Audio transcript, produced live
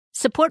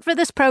Support for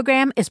this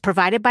program is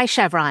provided by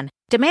Chevron.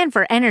 Demand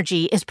for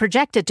energy is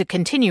projected to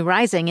continue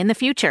rising in the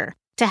future.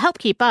 To help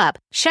keep up,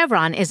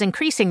 Chevron is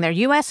increasing their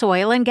U.S.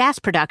 oil and gas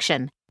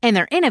production, and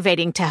they're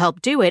innovating to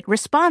help do it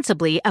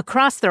responsibly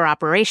across their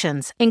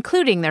operations,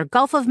 including their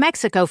Gulf of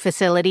Mexico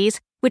facilities,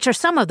 which are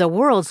some of the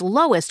world's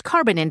lowest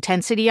carbon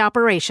intensity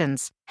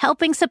operations,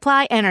 helping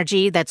supply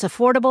energy that's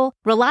affordable,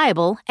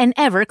 reliable, and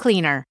ever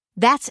cleaner.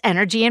 That's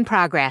energy in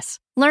progress.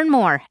 Learn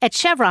more at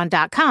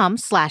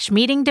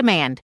chevron.com/meeting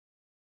demand.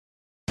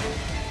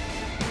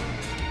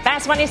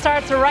 Fast Money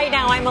starts right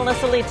now. I'm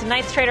Melissa Lee.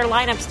 Tonight's trader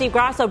lineup: Steve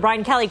Grasso,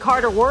 Brian Kelly,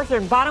 Carter Worth,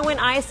 and Bonawyn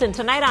Eison.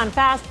 Tonight on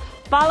Fast,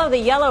 follow the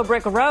yellow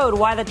brick road,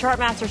 why the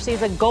Chartmaster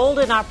sees a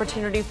golden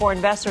opportunity for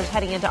investors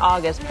heading into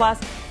August. Plus,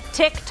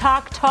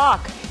 TikTok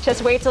Talk.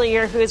 Just wait till you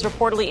hear who is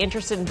reportedly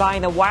interested in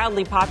buying the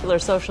wildly popular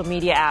social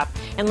media app.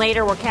 And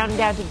later, we're counting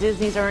down to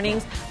Disney's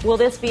earnings. Will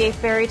this be a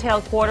fairy tale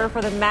quarter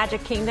for the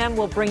Magic Kingdom?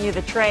 We'll bring you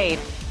the trade.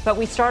 But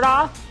we start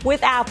off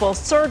with Apple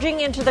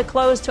surging into the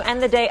close to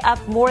end the day up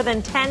more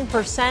than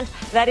 10%.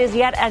 That is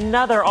yet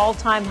another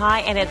all-time high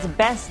and its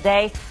best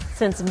day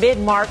since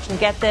mid-March. And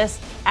get this,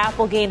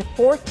 Apple gained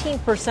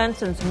 14%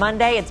 since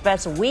Monday, its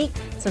best week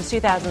since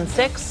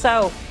 2006.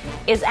 So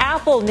is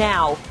Apple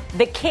now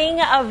the king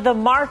of the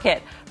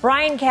market?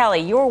 Brian Kelly,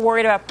 you were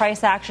worried about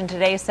price action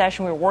today's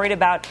session. We were worried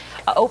about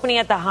opening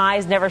at the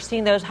highs, never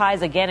seen those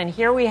highs again. And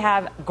here we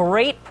have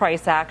great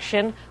price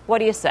action. What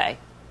do you say?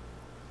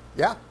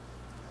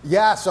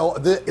 Yeah, so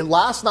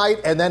last night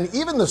and then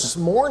even this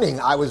morning,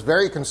 I was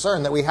very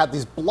concerned that we had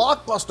these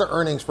blockbuster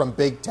earnings from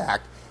big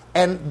tech,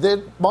 and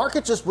the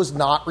market just was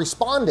not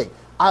responding.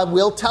 I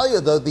will tell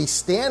you, though, the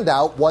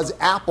standout was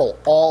Apple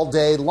all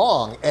day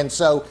long. And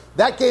so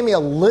that gave me a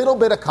little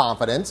bit of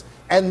confidence.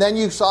 And then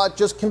you saw it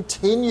just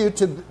continue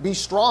to be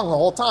strong the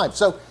whole time.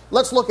 So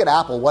let's look at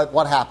Apple,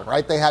 what happened,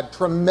 right? They had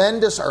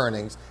tremendous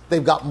earnings.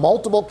 They've got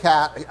multiple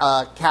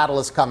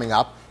catalysts coming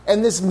up.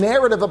 And this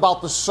narrative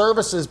about the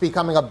services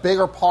becoming a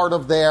bigger part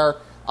of their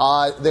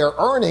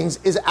earnings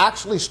is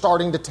actually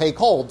starting to take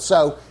hold.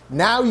 So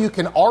now you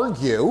can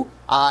argue,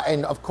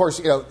 and of course,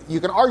 you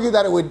can argue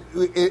that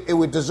it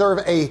would deserve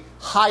a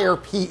higher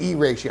PE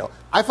ratio.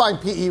 I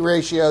find PE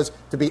ratios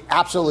to be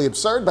absolutely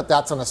absurd, but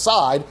that's an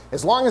aside.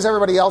 As long as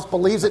everybody else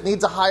believes it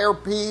needs a higher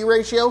PE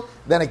ratio,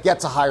 then it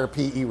gets a higher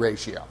PE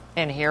ratio.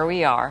 And here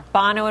we are.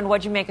 Bono, and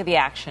what'd you make of the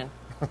action?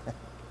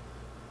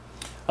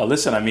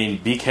 Listen, I mean,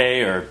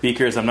 BK or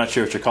Beakers, I'm not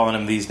sure what you're calling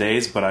him these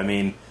days, but I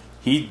mean,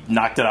 he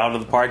knocked it out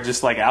of the park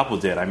just like Apple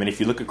did. I mean,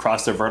 if you look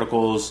across their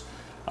verticals,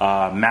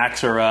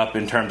 Macs are up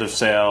in terms of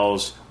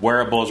sales,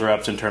 wearables are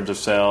up in terms of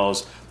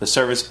sales. The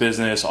service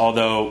business,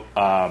 although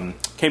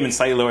came in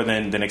slightly lower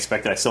than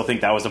expected, I still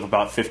think that was up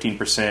about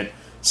 15%.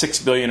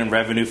 $6 billion in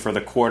revenue for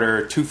the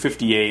quarter,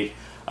 $258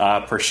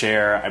 per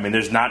share. I mean,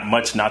 there's not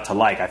much not to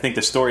like. I think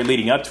the story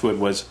leading up to it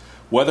was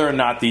whether or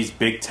not these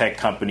big tech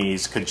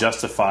companies could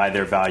justify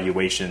their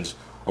valuations,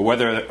 or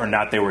whether or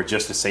not they were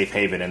just a safe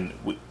haven. And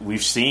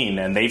we've seen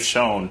and they've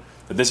shown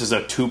that this is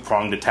a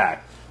two-pronged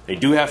attack. They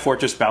do have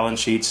fortress balance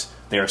sheets.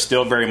 They are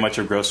still very much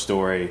a growth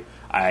story.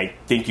 I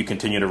think you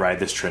continue to ride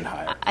this trend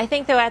higher. I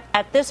think, though,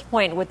 at this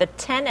point, with a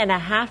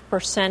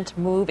 10.5%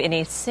 move in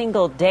a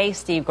single day,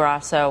 Steve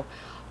Grasso,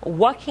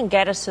 what can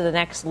get us to the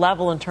next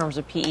level in terms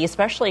of PE,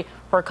 especially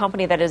for a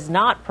company that is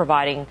not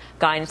providing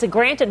guidance? And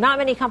granted, not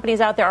many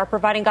companies out there are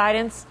providing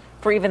guidance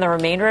for even the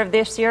remainder of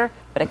this year,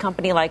 but a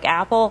company like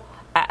Apple,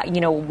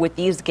 with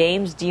these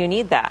gains, do you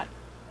need that?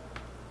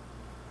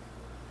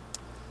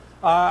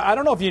 I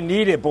don't know if you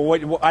need it,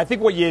 but I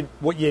think what you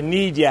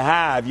need, you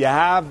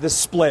have the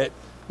split,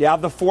 you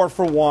have the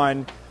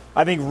 4-for-1.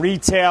 I think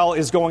retail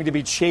is going to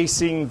be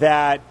chasing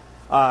that.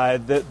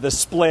 The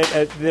split,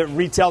 the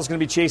retail is going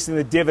to be chasing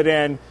the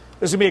dividend.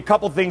 There's going to be a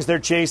couple things they're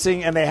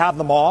chasing, and they have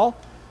them all.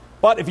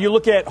 But if you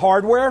look at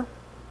hardware,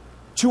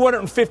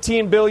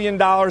 $215 billion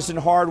in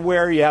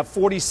hardware. You have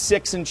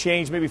 46 and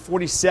change, maybe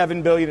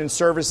 $47 billion in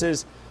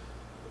services.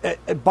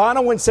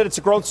 Bonawyn said it's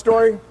a growth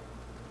story.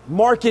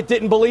 Market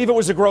didn't believe it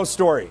was a growth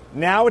story.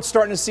 Now it's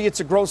starting to see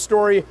it's a growth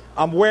story.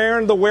 I'm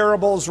wearing the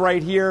wearables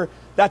right here.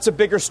 That's a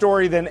bigger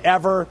story than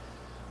ever.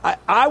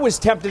 I was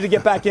tempted to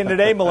get back in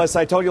today, Melissa.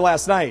 I told you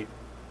last night.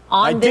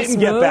 I didn't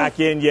get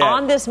back in yet.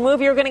 On this move,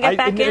 you're going to get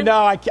back in?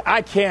 No,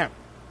 I can't.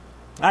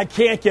 I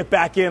can't get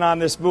back in on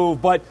this move.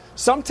 But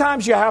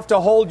sometimes you have to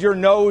hold your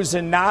nose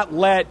and not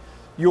let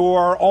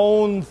your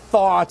own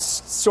thoughts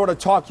sort of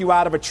talk you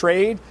out of a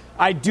trade.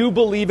 I do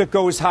believe it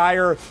goes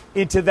higher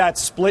into that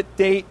split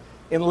date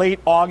in late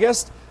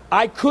August.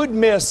 I could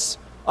miss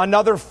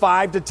another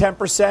 5 to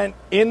 10%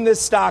 in this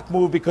stock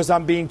move because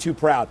I'm being too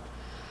proud.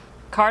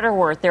 Carter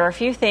Worth, there are a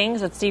few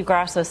things that Steve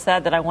Grasso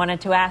said that I wanted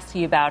to ask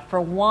you about.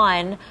 For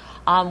one,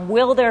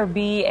 will there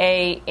be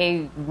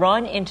a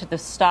run into the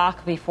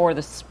stock before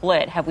the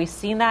split? Have we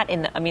seen that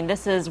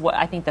this is what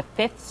I think the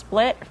 5th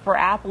split for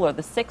Apple or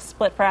the 6th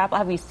split for Apple.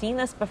 Have we seen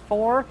this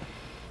before?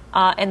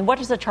 And what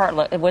does the chart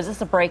look? Was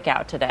this a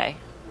breakout today?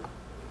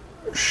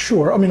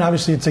 Sure. I mean,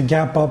 obviously, it's a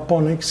gap up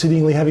on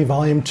exceedingly heavy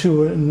volume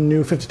to a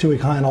new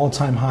 52-week high, an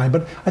all-time high.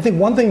 But I think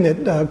one thing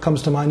that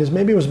comes to mind is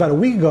maybe it was about a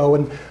week ago,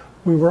 and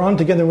we were on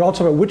together, and we were all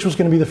talking about which was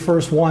going to be the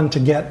first one to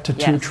get to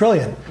 $2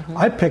 trillion. Mm-hmm.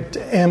 I picked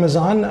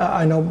Amazon.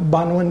 I know,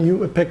 Bonawyn,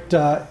 you picked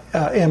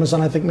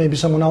Amazon. I think maybe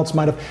someone else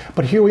might have.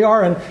 But here we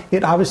are, and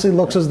it obviously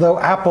looks as though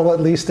Apple, at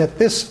least at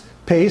this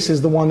pace,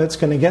 is the one that's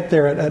going to get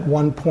there at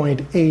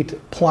 1.8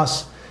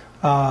 plus.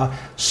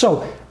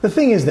 So the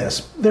thing is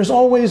this, there's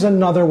always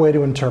another way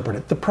to interpret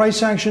it. The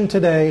price action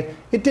today,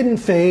 it didn't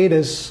fade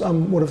as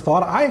some would have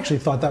thought. I actually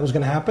thought that was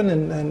going to happen,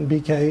 and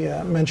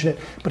BK mentioned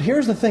it. But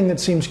here's the thing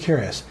that seems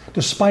curious.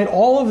 Despite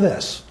all of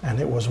this, and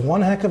it was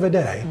one heck of a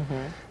day,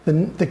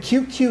 the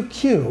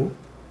QQQ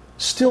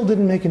still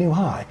didn't make a new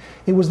high.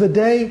 It was the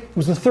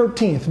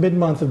 13th,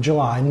 mid-month of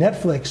July.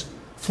 Netflix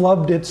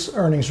flubbed its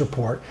earnings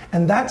report,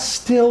 and that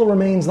still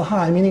remains the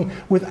high, meaning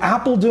with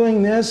Apple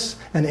doing this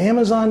and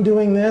Amazon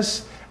doing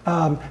this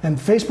and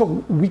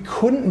Facebook, we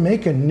couldn't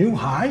make a new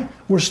high.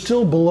 We're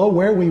still below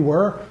where we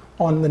were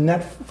on the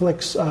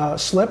Netflix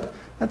slip.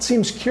 That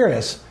seems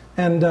curious,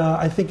 and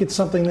I think it's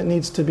something that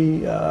needs to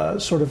be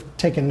sort of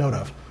taken note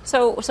of.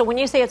 So when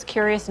you say it's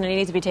curious and it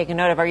needs to be taken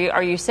note of,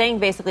 are you saying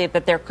basically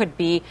that there could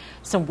be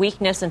some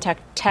weakness in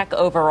tech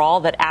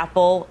overall that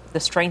Apple, the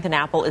strength in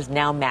Apple, is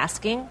now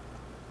masking?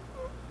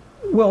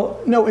 Well,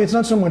 no, it's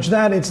not so much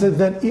that. It's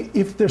that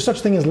if there's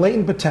such thing as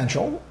latent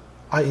potential,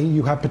 i.e.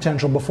 you have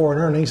potential before an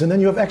earnings, and then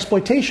you have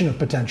exploitation of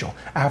potential.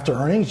 After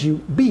earnings, you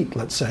beat,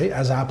 let's say,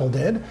 as Apple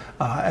did,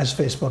 as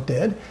Facebook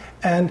did.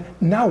 And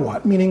now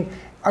what? Meaning,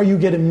 are you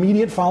get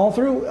immediate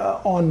follow-through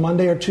on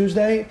Monday or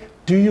Tuesday?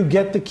 Do you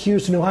get the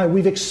cues to new high?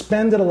 We've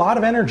expended a lot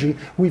of energy.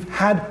 We've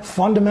had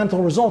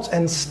fundamental results,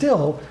 and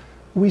still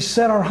we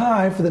set our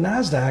high for the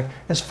NASDAQ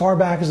as far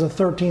back as the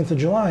 13th of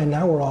July, and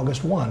now we're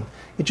August 1.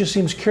 It just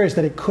seems curious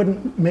that it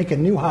couldn't make a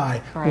new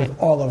high with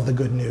all of the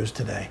good news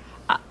today.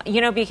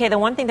 BK, the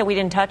one thing that we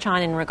didn't touch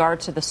on in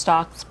regards to the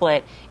stock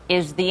split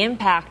is the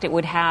impact it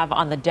would have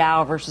on the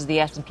Dow versus the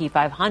S&P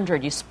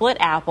 500. You split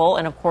Apple,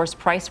 and of course,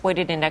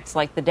 price-weighted index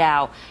like the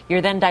Dow.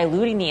 You're then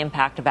diluting the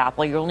impact of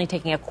Apple. You're only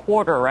taking a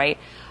quarter, right,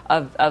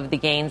 of the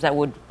gains that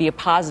would be a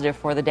positive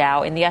for the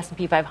Dow in the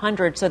S&P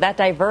 500. So that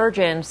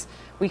divergence,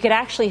 we could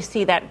actually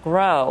see that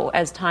grow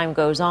as time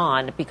goes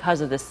on because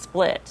of this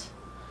split.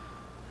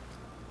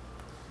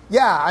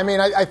 Yeah, I mean,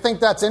 I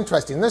think that's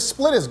interesting. This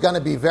split is going to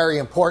be very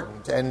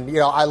important. And,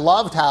 I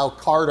loved how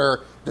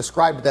Carter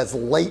described it as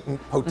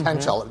latent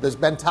potential. Mm-hmm. There's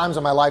been times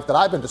in my life that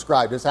I've been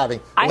described as having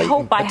latent potential. I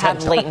hope I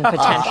have latent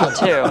potential,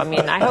 too. I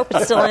mean, I hope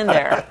it's still in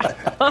there.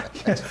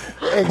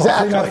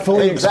 Exactly. Not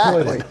fully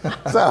exploited.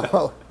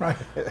 So, right.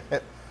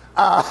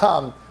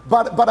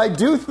 But I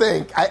do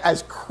think,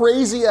 as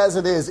crazy as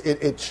it is,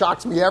 it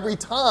shocks me every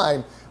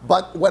time.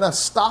 But when a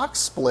stock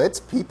splits,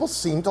 people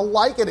seem to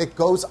like it. It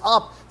goes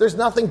up. There's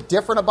nothing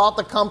different about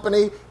the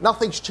company.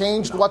 Nothing's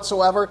changed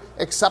whatsoever,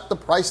 except the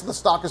price of the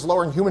stock is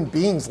lower. And human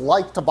beings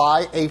like to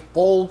buy a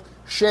full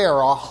share,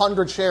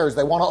 100 shares.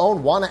 They want to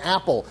own one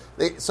Apple.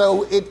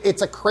 So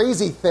it's a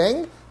crazy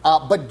thing.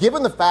 But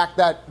given the fact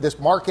that this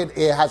market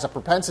has a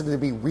propensity to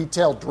be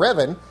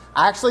retail-driven,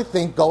 I actually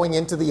think going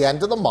into the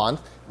end of the month,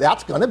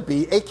 that's going to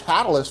be a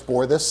catalyst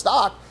for this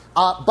stock.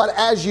 But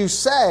as you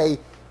say,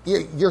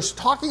 you're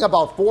talking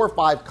about 4 or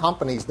 5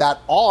 companies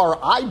that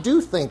I do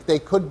think they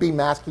could be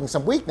masking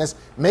some weakness.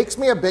 Makes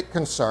me a bit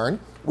concerned.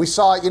 We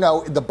saw,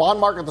 the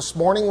bond market this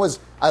morning was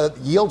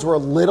yields were a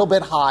little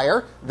bit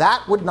higher.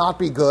 That would not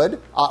be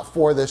good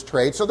for this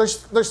trade. So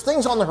there's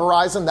things on the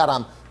horizon that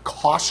I'm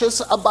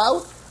cautious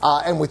about.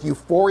 And with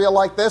euphoria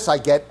like this, I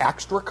get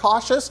extra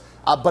cautious.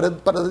 But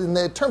in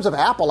the terms of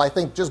Apple, I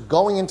think just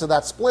going into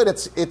that split,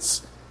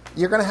 it's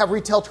you're going to have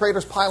retail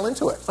traders pile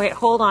into it. Wait,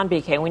 hold on,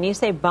 BK. When you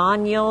say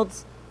bond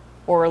yields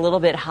or a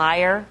little bit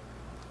higher,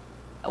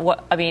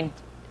 what I mean,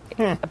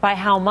 by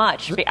how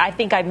much? I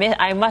think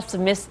I must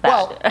have missed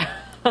that.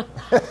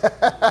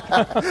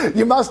 Well,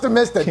 you must have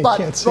missed it.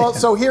 But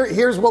so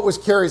here's what was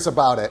curious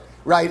about it,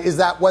 right? Is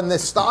that when the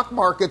stock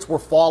markets were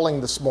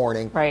falling this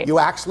morning, you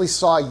actually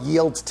saw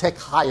yields tick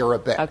higher a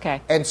bit.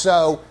 Okay. And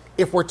so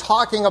if we're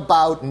talking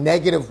about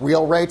negative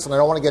real rates, and I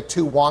don't want to get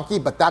too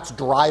wonky, but that's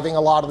driving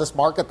a lot of this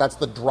market. That's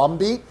the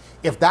drumbeat.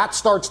 If that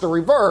starts to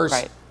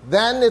reverse,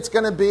 then it's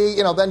going to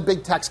be, then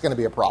big tech's going to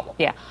be a problem.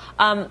 Yeah.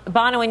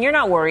 Bonawyn, you're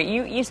not worried.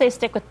 You say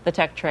stick with the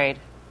tech trade.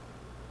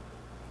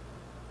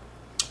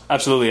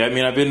 Absolutely. I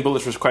mean, I've been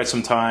bullish for quite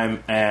some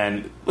time.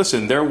 And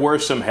listen, there were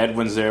some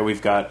headwinds there.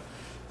 We've got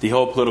the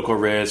whole political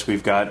risk.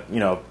 We've got,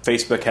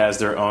 Facebook has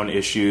their own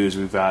issues.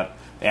 We've got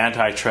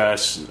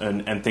antitrust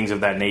and things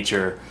of that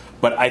nature.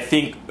 But I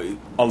think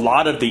a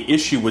lot of the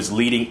issue was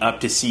leading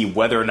up to see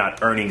whether or not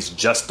earnings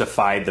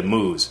justified the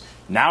moves.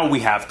 Now we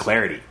have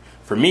clarity.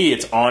 For me,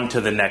 it's on to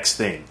the next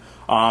thing.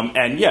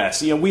 And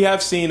yes, we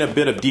have seen a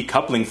bit of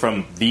decoupling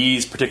from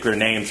these particular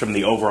names from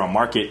the overall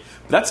market.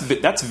 But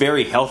that's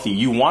very healthy.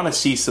 You want to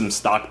see some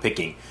stock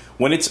picking.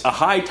 When it's a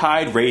high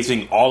tide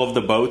raising all of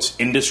the boats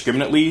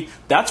indiscriminately,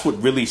 that's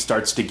what really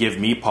starts to give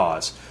me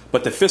pause.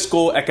 But the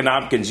fiscal,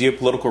 economic, and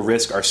geopolitical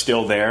risk are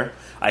still there.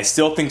 I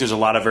still think there's a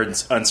lot of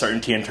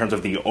uncertainty in terms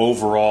of the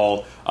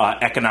overall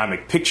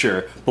economic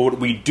picture. But what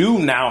we do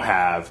now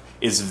have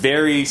is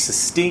very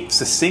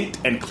succinct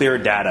and clear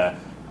data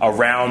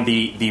around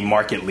the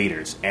market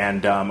leaders.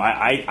 And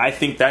I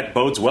think that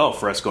bodes well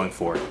for us going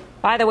forward.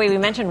 By the way, we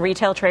mentioned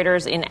retail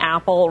traders in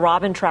Apple.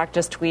 Robin Track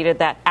just tweeted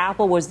that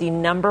Apple was the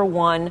number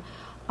one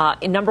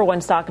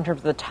stock in terms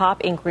of the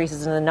top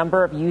increases in the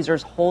number of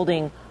users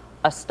holding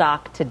a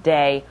stock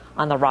today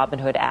on the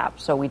Robinhood app.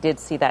 So we did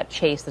see that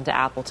chase into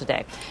Apple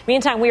today.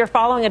 Meantime, we are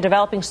following a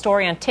developing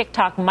story on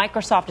TikTok.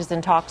 Microsoft is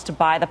in talks to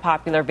buy the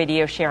popular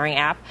video sharing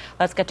app.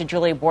 Let's get to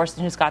Julia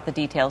Boorstin, who's got the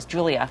details.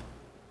 Julia.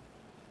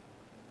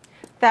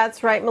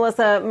 That's right,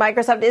 Melissa.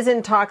 Microsoft is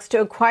in talks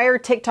to acquire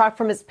TikTok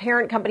from its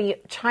parent company,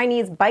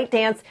 Chinese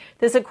ByteDance.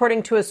 This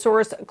according to a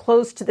source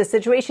close to the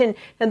situation.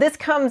 Now, this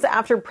comes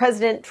after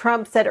President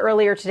Trump said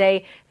earlier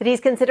today that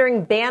he's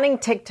considering banning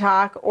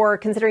TikTok or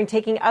considering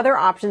taking other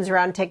options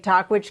around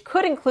TikTok, which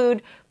could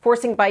include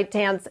forcing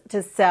ByteDance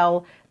to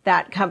sell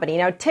that company.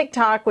 Now,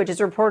 TikTok, which is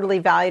reportedly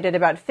valued at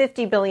about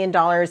 $50 billion,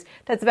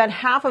 that's about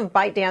half of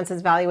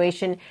ByteDance's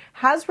valuation,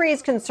 has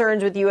raised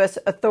concerns with U.S.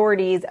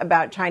 authorities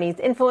about Chinese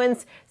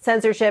influence,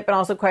 censorship, and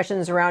also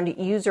questions around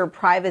user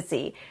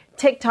privacy.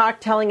 TikTok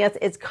telling us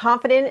it's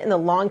confident in the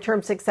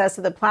long-term success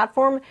of the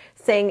platform,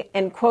 saying,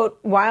 and quote,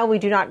 while we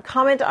do not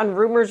comment on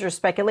rumors or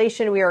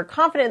speculation, we are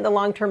confident in the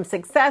long-term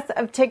success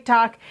of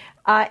TikTok.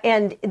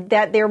 And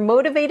that they're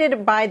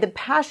motivated by the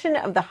passion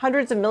of the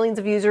hundreds of millions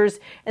of users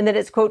and that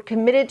it's, quote,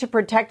 committed to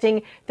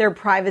protecting their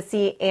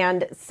privacy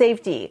and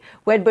safety.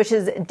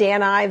 Wedbush's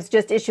Dan Ives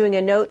just issuing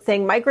a note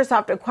saying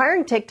Microsoft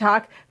acquiring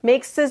TikTok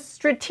makes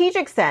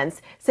strategic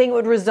sense, saying it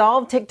would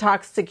resolve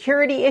TikTok's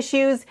security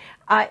issues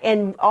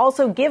and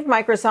also give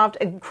Microsoft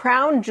a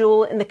crown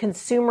jewel in the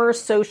consumer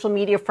social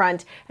media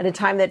front at a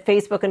time that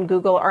Facebook and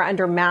Google are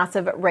under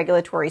massive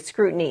regulatory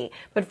scrutiny.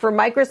 But for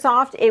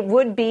Microsoft, it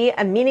would be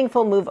a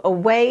meaningful move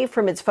away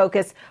from its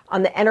focus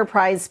on the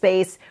enterprise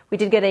space. We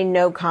did get a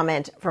no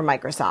comment from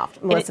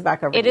Microsoft. Melissa,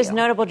 back over to you. It is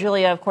notable,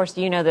 Julia, of course,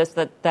 you know this,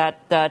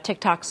 that the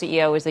TikTok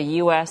CEO is a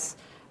U.S.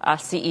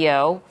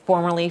 CEO,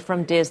 formerly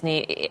from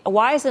Disney.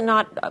 Why is it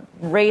not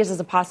raised as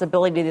a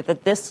possibility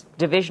that this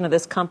division of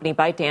this company,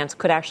 ByteDance,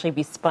 could actually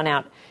be spun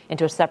out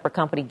into a separate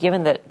company,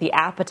 given the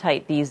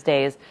appetite these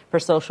days for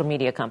social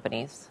media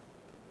companies?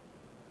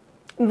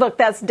 Look,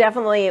 that's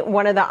definitely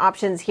one of the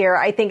options here.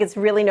 I think it's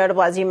really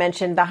notable, as you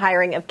mentioned, the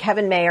hiring of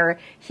Kevin Mayer.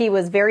 He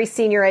was very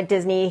senior at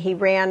Disney. He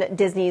ran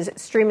Disney's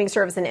streaming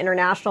service and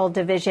international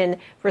division,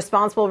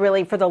 responsible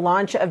really for the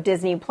launch of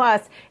Disney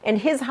Plus. And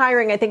his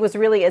hiring, I think, was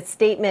really a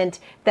statement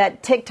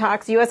that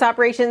TikTok's U.S.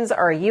 operations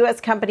are a U.S.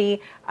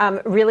 company,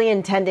 really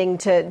intending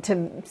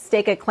to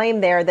stake a claim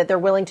there that they're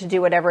willing to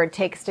do whatever it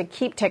takes to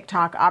keep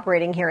TikTok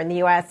operating here in the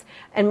U.S.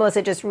 And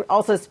Melissa, just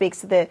also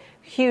speaks to the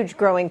huge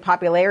growing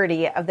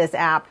popularity of this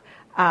app.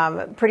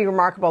 Pretty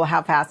remarkable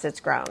how fast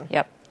it's grown.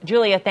 Yep.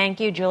 Julia, thank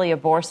you. Julia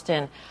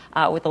Boorstin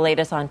with the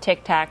latest on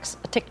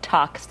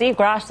TikTok. Steve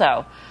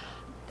Grasso,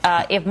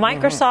 if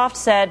Microsoft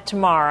said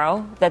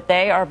tomorrow that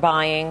they are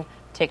buying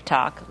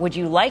TikTok, would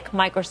you like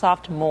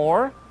Microsoft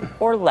more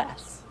or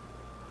less?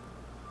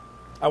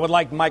 I would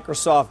like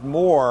Microsoft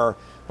more.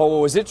 But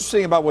what was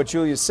interesting about what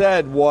Julia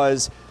said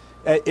was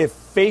if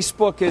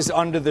Facebook is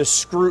under the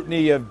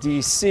scrutiny of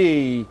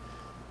D.C.,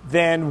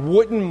 then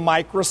wouldn't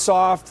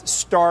Microsoft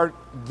start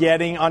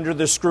getting under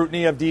the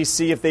scrutiny of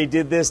D.C. if they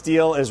did this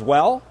deal as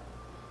well?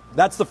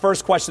 That's the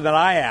first question that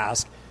I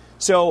ask.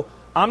 So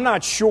I'm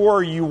not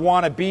sure you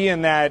want to be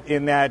in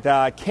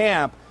that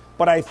camp,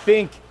 but I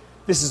think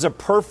this is a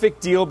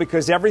perfect deal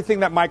because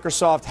everything that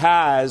Microsoft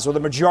has, or the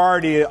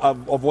majority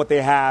of what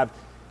they have,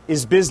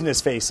 is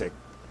business-facing.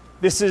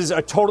 This is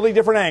a totally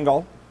different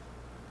angle.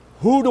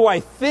 Who do I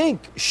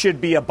think should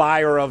be a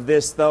buyer of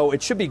this, though?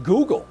 It should be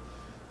Google.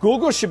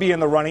 Google should be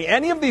in the running.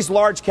 Any of these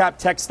large cap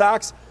tech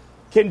stocks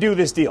can do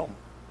this deal.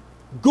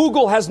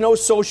 Google has no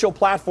social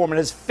platform and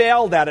has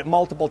failed at it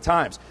multiple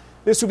times.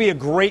 This would be a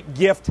great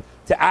gift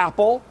to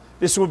Apple.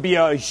 This would be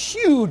a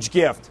huge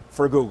gift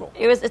for Google.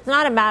 It's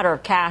not a matter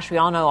of cash. We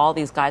all know all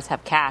these guys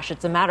have cash.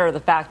 It's a matter of the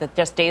fact that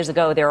just days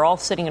ago, they were all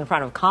sitting in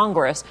front of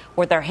Congress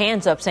with their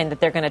hands up saying that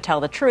they're going to tell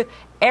the truth.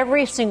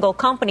 Every single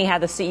company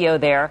had the CEO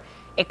there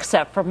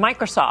except for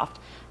Microsoft.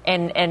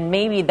 And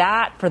maybe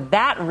that, for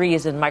that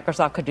reason,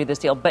 Microsoft could do this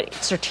deal. But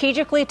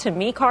strategically, to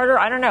me, Carter,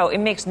 I don't know. It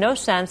makes no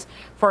sense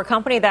for a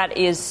company that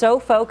is so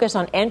focused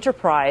on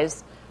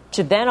enterprise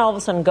to then all of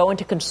a sudden go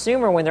into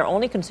consumer when their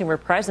only consumer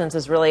presence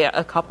is really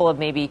a couple of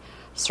maybe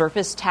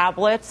Surface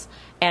tablets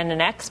and an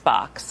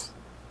Xbox.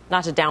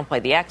 Not to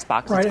downplay the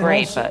Xbox. Right, it's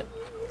great, also,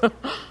 but...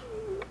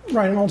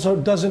 Right, and also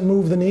it doesn't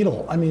move the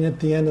needle. I mean, at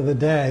the end of the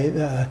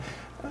day,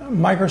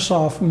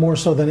 Microsoft, more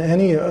so than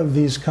any of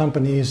these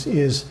companies,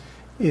 is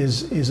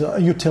is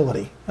a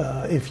utility,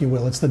 if you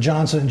will. It's the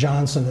Johnson &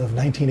 Johnson of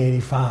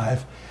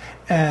 1985.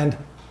 And,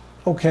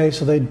 okay,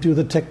 so they do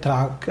the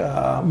TikTok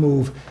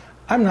move.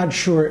 I'm not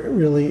sure it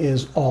really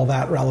is all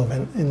that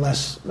relevant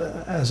unless,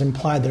 as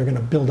implied, they're going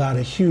to build out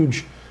a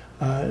huge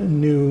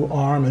new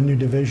arm, a new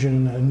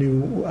division,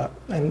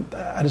 and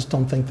I just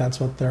don't think that's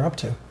what they're up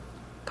to.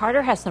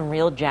 Carter has some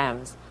real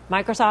gems.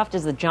 Microsoft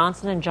is the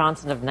Johnson &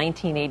 Johnson of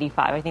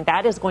 1985. I think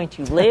that is going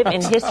to live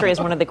in history as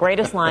one of the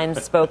greatest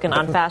lines spoken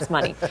on Fast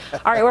Money.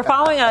 All right, we're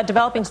following a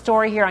developing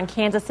story here on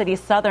Kansas City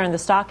Southern, the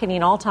stock hitting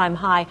an all-time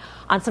high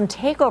on some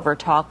takeover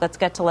talk. Let's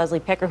get to Leslie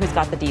Picker, who's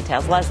got the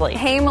details. Leslie.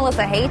 Hey,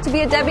 Melissa, hate to be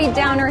a Debbie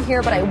Downer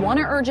here, but I want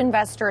to urge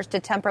investors to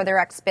temper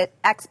their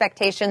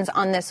expectations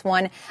on this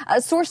one.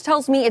 A source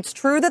tells me it's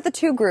true that the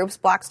two groups,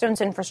 Blackstone's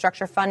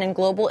Infrastructure Fund and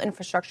Global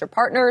Infrastructure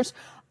Partners,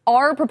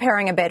 are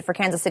preparing a bid for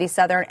Kansas City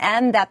Southern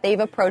and that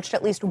they've approached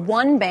at least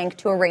one bank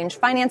to arrange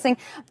financing.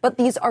 But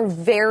these are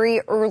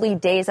very early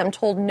days. I'm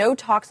told no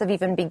talks have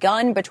even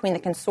begun between the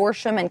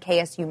consortium and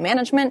KSU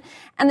management,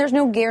 and there's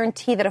no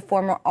guarantee that a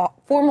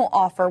formal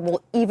offer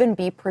will even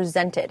be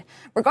presented.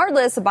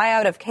 Regardless, a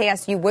buyout of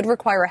KSU would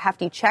require a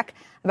hefty check,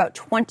 about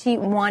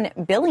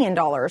 $21 billion,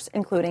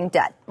 including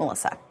debt.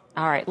 Melissa.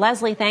 All right,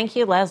 Leslie, thank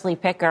you. Leslie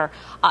Picker.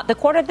 The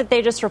quarter that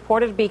they just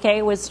reported,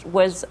 BK,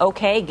 was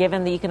okay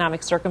given the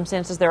economic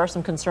circumstances. There are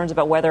some concerns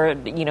about whether,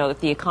 if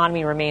the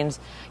economy remains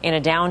in a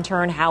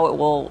downturn, how it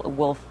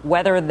will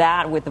weather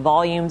that with the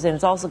volumes. And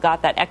it's also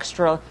got that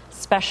extra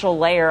special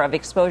layer of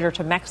exposure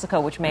to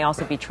Mexico, which may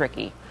also be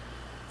tricky.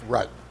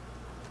 Right.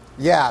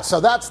 Yeah, so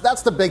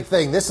that's the big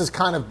thing. This has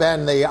kind of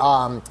been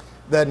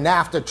the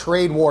NAFTA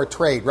trade war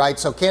trade, right?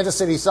 So Kansas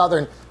City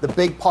Southern, the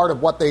big part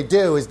of what they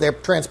do is they're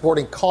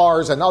transporting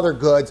cars and other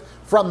goods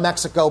from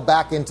Mexico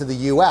back into the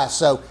U.S.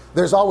 So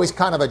there's always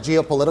kind of a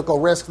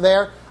geopolitical risk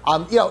there.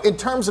 In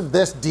terms of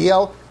this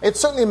deal, it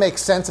certainly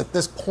makes sense at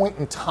this point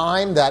in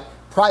time that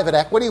private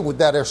equity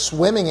that are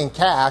swimming in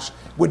cash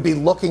would be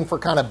looking for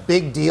kind of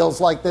big deals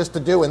like this to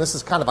do. And this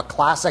is kind of a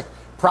classic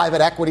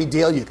private equity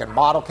deal. You can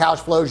model cash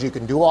flows. You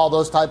can do all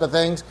those type of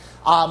things.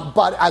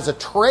 But as a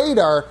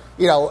trader,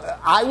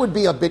 I would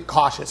be a bit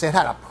cautious. It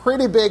had a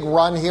pretty big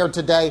run here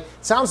today.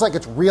 Sounds like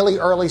it's really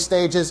early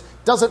stages.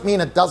 Doesn't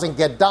mean it doesn't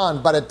get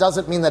done, but it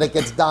doesn't mean that it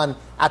gets done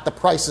at the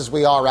prices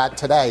we are at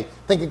today.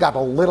 I think it got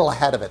a little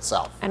ahead of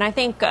itself. And I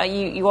think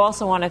you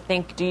also want to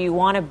think,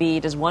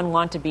 does one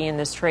want to be in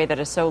this trade that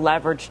is so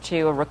leveraged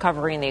to a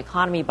recovery in the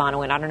economy,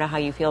 Bonawyn? I don't know how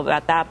you feel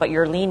about that, but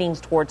your leanings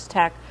towards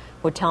tech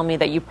would tell me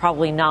that you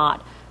probably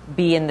not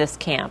be in this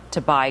camp to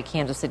buy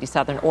Kansas City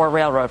Southern or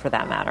Railroad for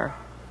that matter.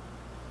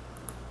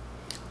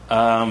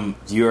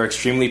 You are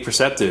extremely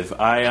perceptive.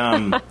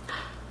 I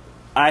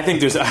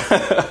think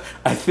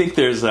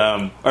there's,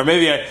 or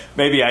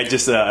maybe I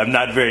just I'm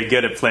not very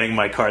good at playing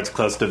my cards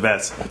close to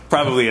vest.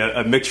 Probably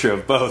a mixture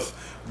of both.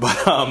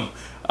 But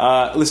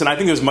listen, I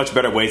think there's much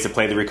better ways to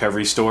play the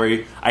recovery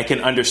story. I can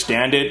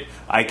understand it.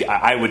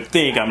 I would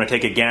think, I'm going to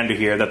take a gander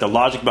here, that the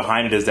logic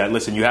behind it is that,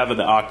 listen, you have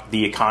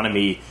the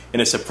economy in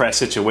a suppressed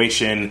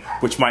situation,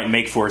 which might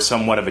make for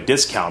somewhat of a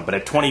discount. But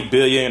at $20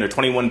 billion or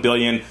 $21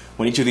 billion,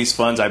 when each of these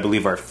funds, I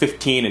believe, are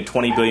 $15 and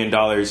 $20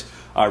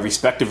 billion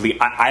respectively,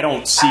 I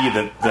don't see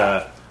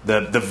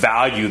the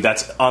value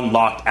that's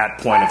unlocked at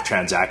point of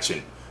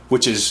transaction,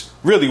 which is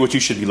really what you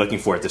should be looking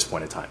for at this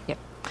point in time. Yep.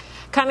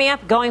 Coming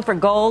up, going for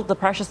gold, the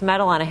precious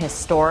metal on a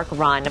historic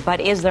run. But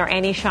is there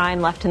any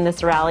shine left in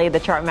this rally? The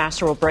chart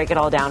master will break it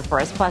all down for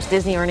us. Plus,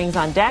 Disney earnings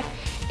on deck.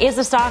 Is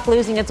the stock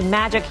losing its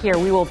magic here?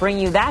 We will bring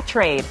you that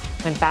trade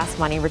when Fast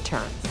Money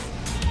returns.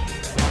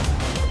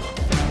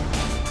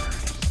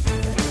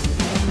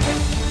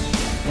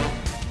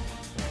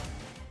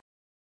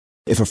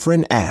 If a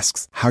friend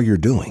asks how you're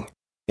doing,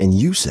 and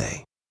you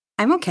say,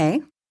 I'm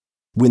okay.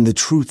 When the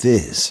truth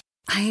is,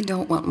 I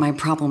don't want my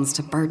problems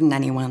to burden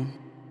anyone.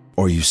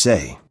 Or you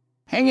say,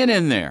 hang it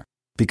in there.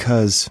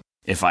 Because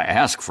if I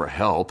ask for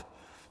help,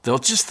 they'll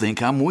just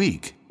think I'm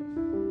weak.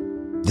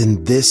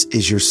 Then this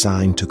is your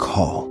sign to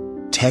call,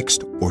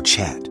 text, or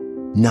chat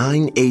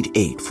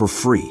 988 for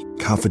free,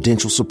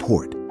 confidential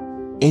support.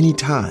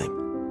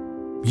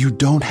 Anytime. You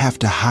don't have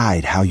to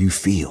hide how you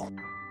feel.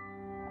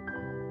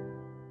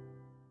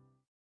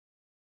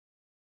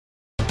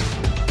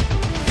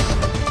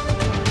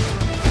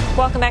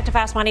 Welcome back to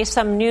Fast Money.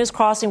 Some news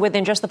crossing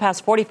within just the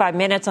past 45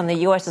 minutes on the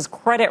U.S.'s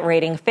credit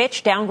rating.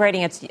 Fitch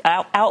downgrading its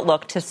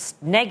outlook to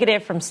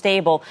negative from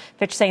stable.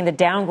 Fitch saying the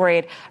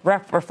downgrade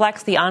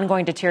reflects the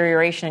ongoing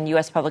deterioration in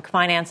U.S. public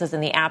finances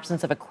and the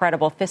absence of a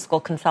credible fiscal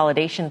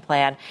consolidation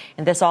plan.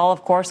 And this all,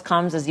 of course,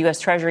 comes as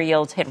U.S. Treasury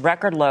yields hit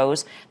record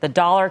lows. The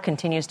dollar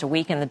continues to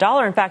weaken. The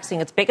dollar, in fact,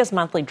 seeing its biggest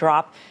monthly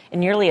drop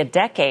in nearly a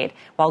decade,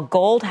 while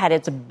gold had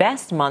its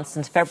best month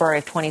since February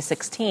of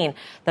 2016.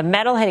 The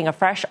metal hitting a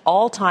fresh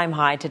all-time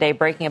high today,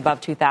 breaking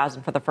above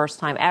 2,000 for the first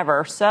time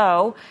ever.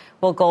 So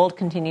will gold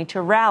continue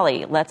to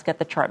rally? Let's get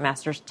the chart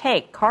master's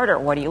take. Carter,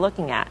 what are you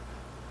looking at?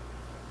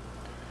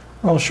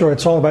 Well, sure.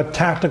 It's all about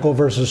tactical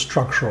versus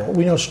structural.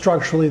 We know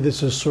structurally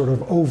this is sort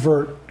of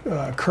overt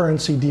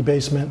currency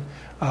debasement.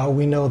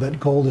 We know that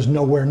gold is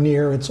nowhere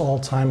near its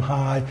all-time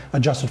high.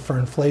 Adjusted for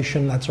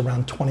inflation, that's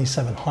around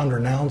 2,700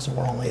 an ounce, and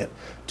we're only at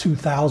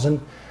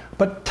 2,000.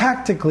 But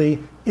tactically,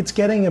 it's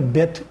getting a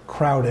bit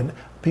crowded.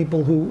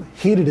 People who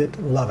hated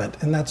it love it,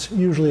 and that's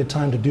usually a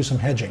time to do some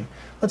hedging.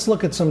 Let's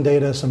look at some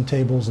data, some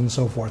tables, and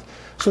so forth.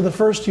 So the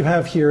first you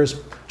have here is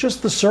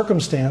just the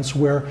circumstance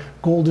where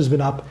gold has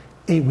been up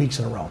 8 weeks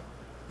in a row.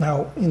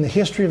 Now, in the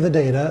history of the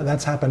data,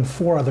 that's happened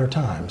 4 other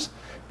times.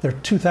 There are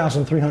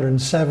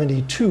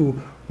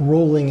 2,372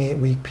 rolling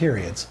 8-week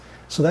periods.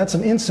 So that's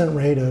an incident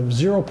rate of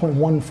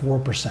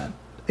 0.14%,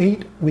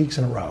 8 weeks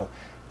in a row.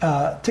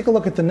 Take a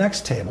look at the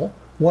next table.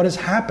 What has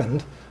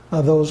happened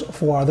those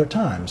 4 other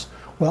times?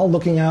 Well,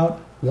 looking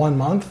out 1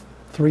 month,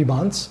 3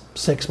 months,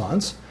 6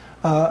 months,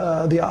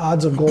 the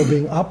odds of gold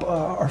being up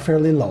are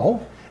fairly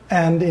low.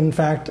 And in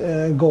fact,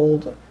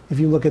 gold, if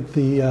you look at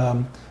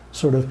the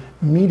sort of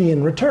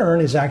median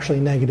return, is actually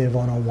negative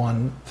on a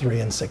 1, 3,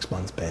 and 6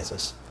 month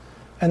basis.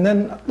 And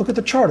then look at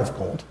the chart of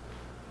gold.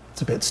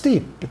 It's a bit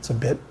steep. It's a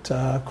bit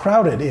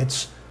crowded.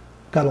 It's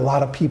got a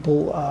lot of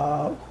people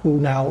who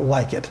now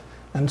like it.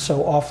 And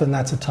so often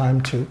that's a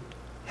time to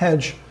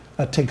hedge,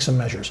 take some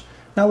measures.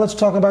 Now let's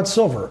talk about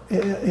silver.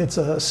 It's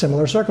a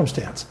similar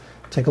circumstance.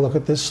 Take a look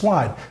at this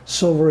slide.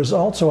 Silver is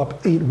also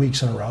up 8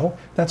 weeks in a row.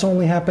 That's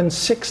only happened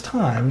 6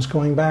 times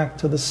going back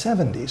to the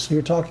 70s. So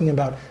you're talking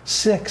about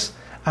 6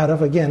 out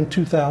of, again,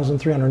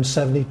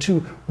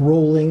 2,372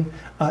 rolling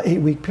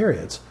 8-week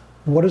periods.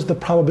 What is the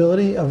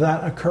probability of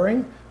that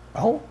occurring?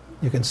 Well,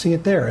 you can see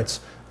it there. It's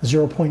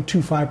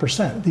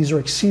 0.25%. These are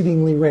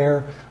exceedingly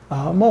rare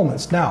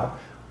moments. Now,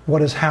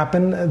 what has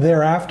happened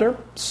thereafter?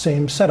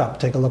 Same setup.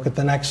 Take a look at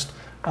the next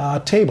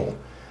table.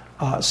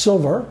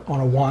 Silver on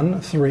a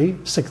 1, 3,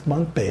 6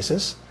 month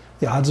basis,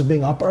 the odds of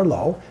being up are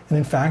low, and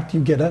in fact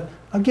you get a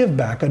give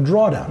back, a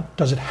drawdown.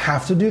 Does it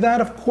have to do that?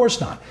 Of course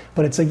not.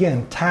 But it's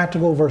again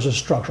tactical versus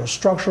structural.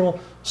 Structural,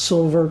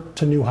 silver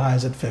to new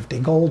highs at 50,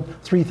 gold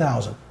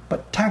 3,000.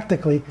 But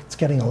tactically it's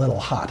getting a little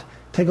hot.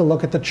 Take a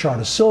look at the chart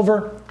of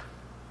silver.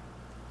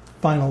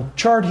 Final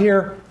chart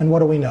here, and what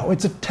do we know?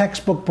 It's a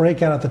textbook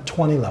breakout at the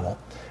 20 level.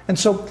 And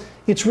so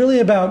it's really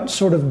about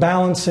sort of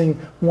balancing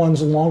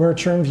one's longer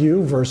term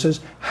view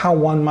versus how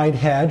one might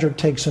hedge or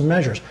take some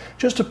measures.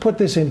 Just to put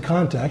this in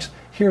context,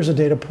 here's a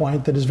data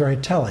point that is very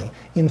telling.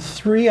 In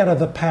 3 out of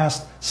the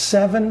past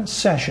 7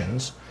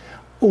 sessions,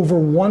 over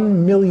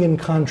 1 million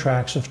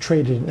contracts have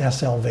traded in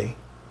SLV.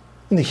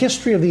 In the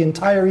history of the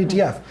entire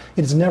ETF,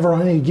 it's never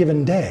on any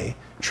given day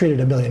traded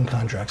 1 million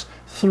contracts.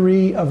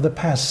 3 of the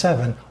past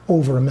 7,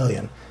 over 1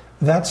 million.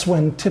 That's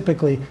when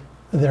typically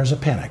there's a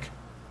panic.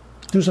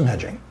 Do some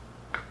hedging.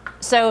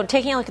 So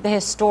taking a look at the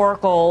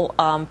historical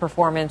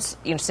performance,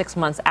 6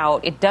 months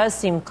out, it does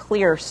seem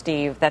clear,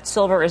 Steve, that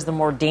silver is the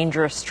more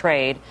dangerous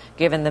trade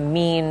given the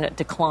mean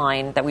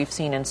decline that we've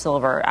seen in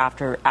silver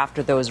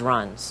after those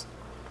runs.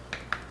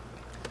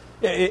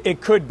 It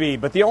could be,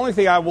 but the only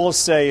thing I will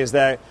say is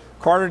that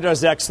Carter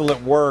does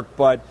excellent work,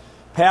 but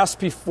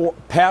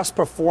past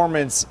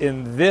performance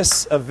in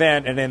this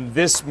event and in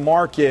this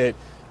market,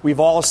 we've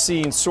all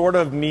seen sort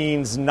of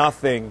means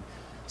nothing.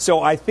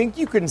 So I think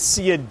you can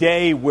see a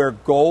day where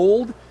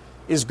gold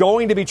is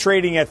going to be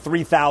trading at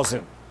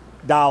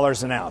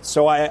 $3,000 an ounce.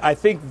 So I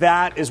think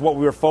that is what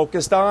we were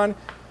focused on.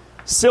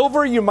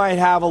 Silver, you might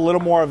have a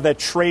little more of the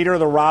trader,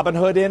 the Robin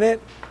Hood in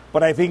it,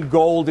 but I think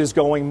gold is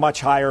going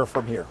much higher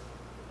from here.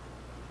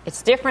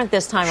 It's different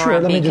this time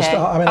around,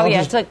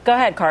 BK. Go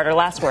ahead, Carter.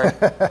 Last word.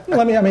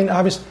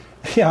 Obviously.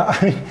 Yeah,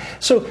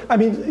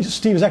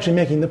 Steve is actually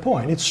making the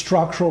point. It's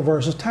structural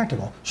versus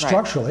tactical.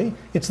 Structurally,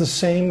 It's the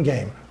same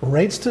game.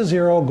 Rates to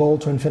zero,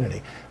 gold to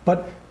infinity.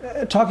 But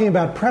talking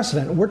about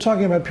precedent, we're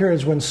talking about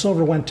periods when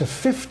silver went to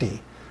 50.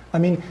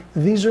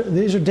 These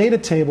are data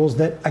tables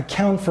that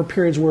account for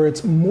periods where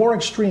it's more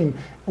extreme.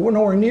 We're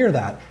nowhere near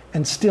that,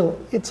 and still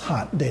it's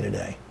hot day to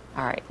day.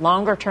 All right.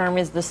 Longer term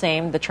is the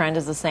same. The trend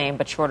is the same,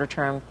 but shorter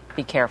term,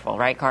 be careful,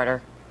 right,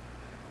 Carter?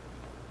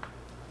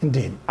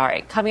 Indeed. All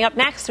right. Coming up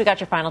next, we got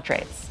your final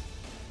trades.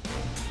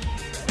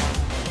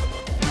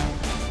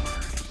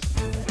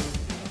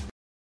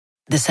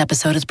 This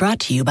episode is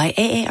brought to you by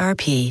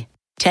AARP.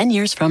 10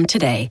 years from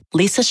today,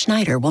 Lisa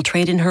Schneider will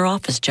trade in her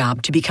office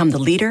job to become the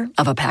leader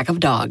of a pack of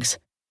dogs.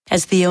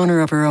 As the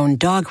owner of her own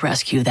dog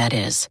rescue, that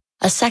is.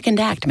 A second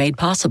act made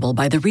possible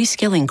by the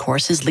reskilling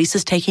courses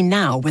Lisa's taking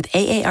now with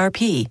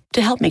AARP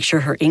to help make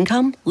sure her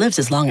income lives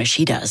as long as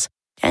she does.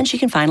 And she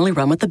can finally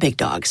run with the big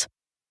dogs.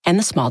 And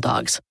the small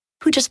dogs,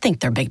 who just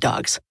think they're big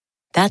dogs.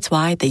 That's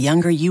why the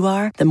younger you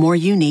are, the more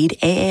you need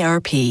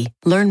AARP.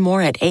 Learn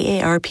more at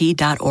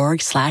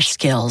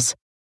aarp.org/skills.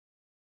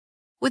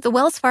 With the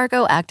Wells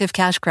Fargo Active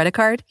Cash Credit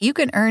Card, you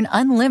can earn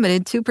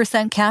unlimited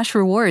 2% cash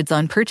rewards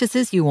on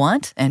purchases you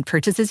want and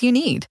purchases you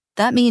need.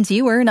 That means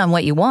you earn on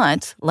what you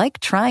want, like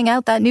trying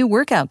out that new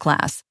workout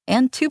class,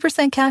 and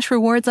 2% cash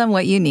rewards on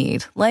what you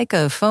need, like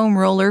a foam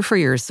roller for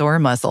your sore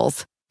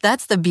muscles.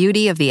 That's the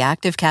beauty of the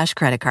Active Cash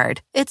Credit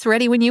Card. It's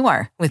ready when you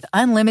are, with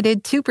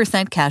unlimited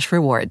 2% cash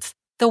rewards.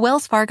 The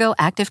Wells Fargo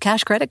Active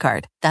Cash Credit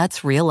Card.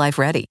 That's real life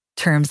ready.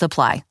 Terms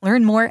apply.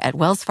 Learn more at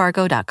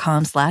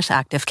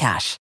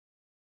wellsfargo.com/activecash.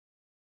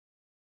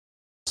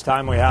 It's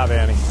time we have,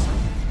 Annie.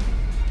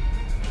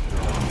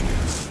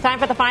 Time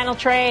for the final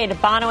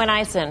trade. Bono and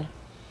Eisen.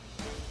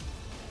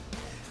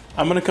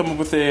 I'm going to come up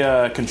with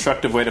a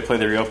constructive way to play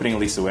the reopening, at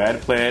least the way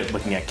I'd play it,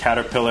 looking at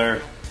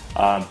Caterpillar,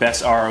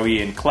 best ROE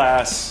in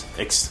class,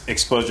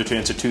 exposure to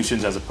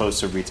institutions as opposed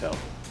to retail.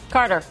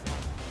 Carter.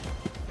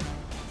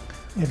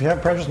 If you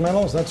have precious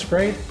metals, that's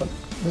great, but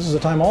this is a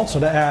time also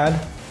to add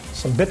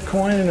some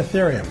Bitcoin and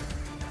Ethereum.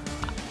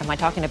 Am I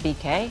talking to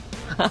BK?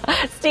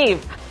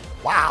 Steve.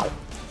 Wow.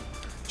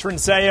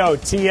 Trinseo,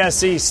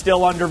 TSE,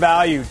 still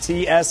undervalued.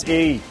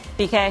 TSE.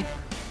 BK.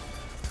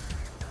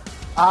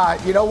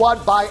 You know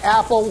what? Buy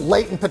Apple,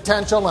 latent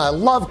potential, and I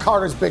love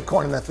Carter's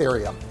Bitcoin and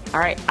Ethereum. All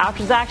right,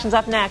 options actions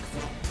up next.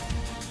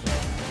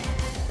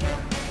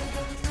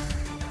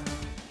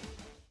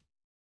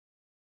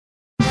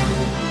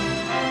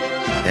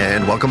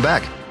 And welcome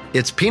back.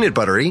 It's peanut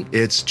buttery,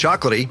 it's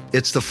chocolatey,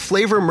 it's the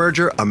flavor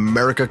merger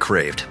America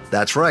craved.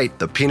 That's right,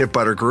 the Peanut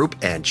Butter Group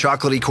and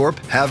Chocolatey Corp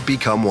have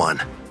become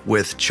one.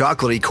 With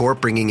Chocolatey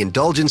Corp bringing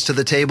indulgence to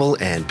the table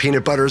and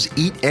Peanut Butter's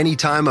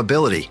eat-anytime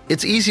ability,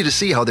 it's easy to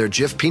see how their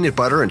Jif peanut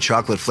butter and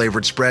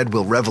chocolate-flavored spread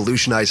will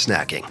revolutionize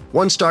snacking.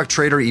 One stock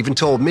trader even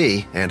told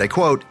me, and I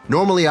quote,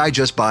 "Normally I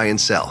just buy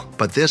and sell,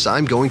 but this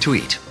I'm going to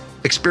eat."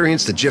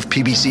 Experience the Jif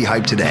PBC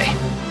hype today.